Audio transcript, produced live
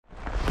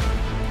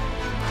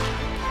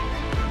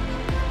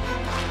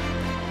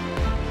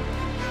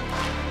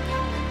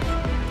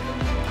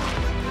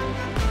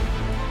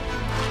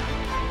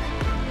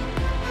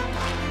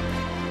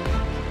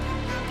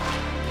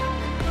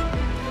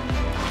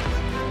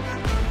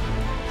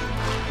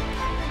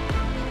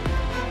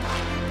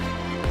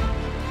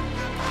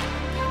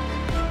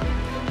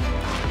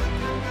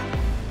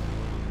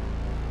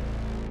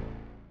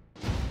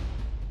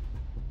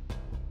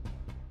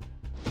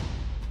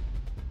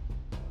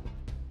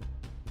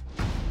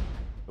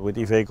With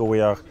e-vehicle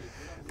we are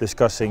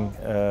discussing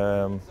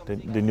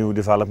the new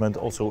development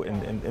also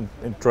in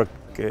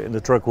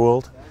the truck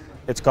world.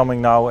 It's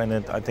coming now,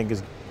 and I think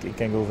it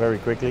can go very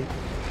quickly.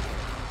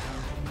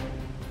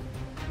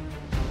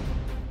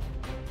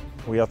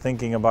 We are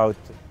thinking about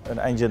an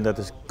engine that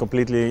is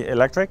completely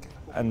electric,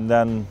 and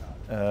then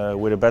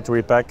with a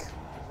battery pack.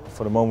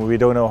 For the moment we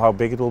don't know how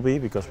big it will be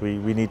because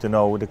we need to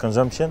know the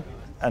consumption.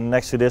 And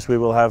next to this we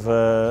will have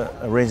a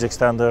range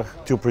extender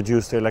to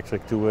produce the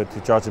electric to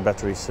charge the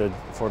batteries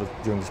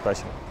during the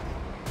special.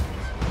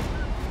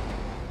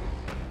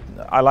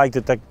 I like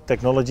the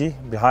technology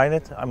behind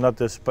it. I'm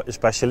not a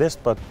specialist,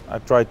 but I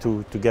try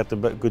to get a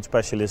good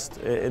specialist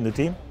in the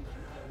team.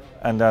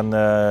 And then,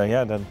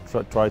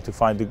 try to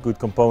find the good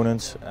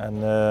components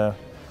and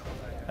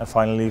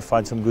finally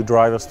find some good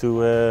drivers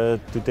to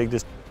take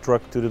this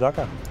truck to the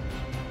Dakar.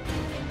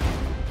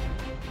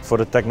 For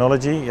the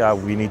technology,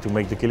 we need to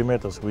make the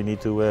kilometers. We need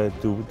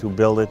to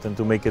build it and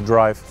to make it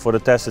drive. For the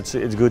test,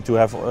 it's good to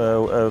have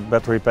a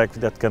battery pack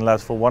that can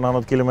last for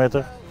 100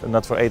 kilometers, and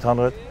not for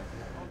 800.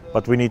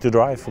 But we need to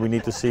drive. We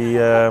need to see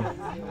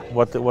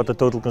what the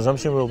total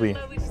consumption will be.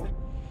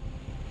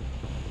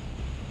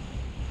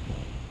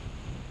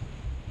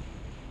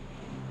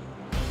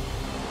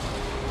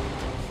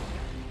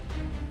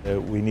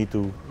 We need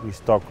to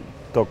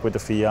talk with the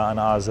FIA and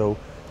ASO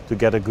to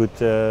get a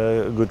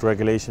good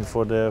regulation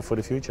for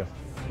the future.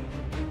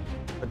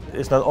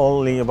 It's not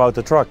only about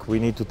the truck. We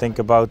need to think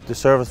about the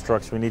service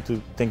trucks. We need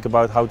to think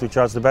about how to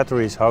charge the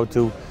batteries, how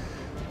to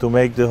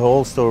make the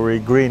whole story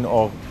green,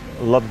 or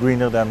a lot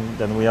greener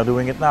than we are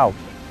doing it now.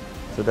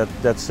 So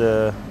that's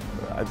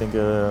I think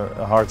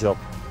a hard job.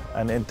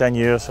 And in 10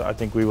 years I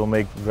think we will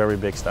make very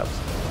big steps.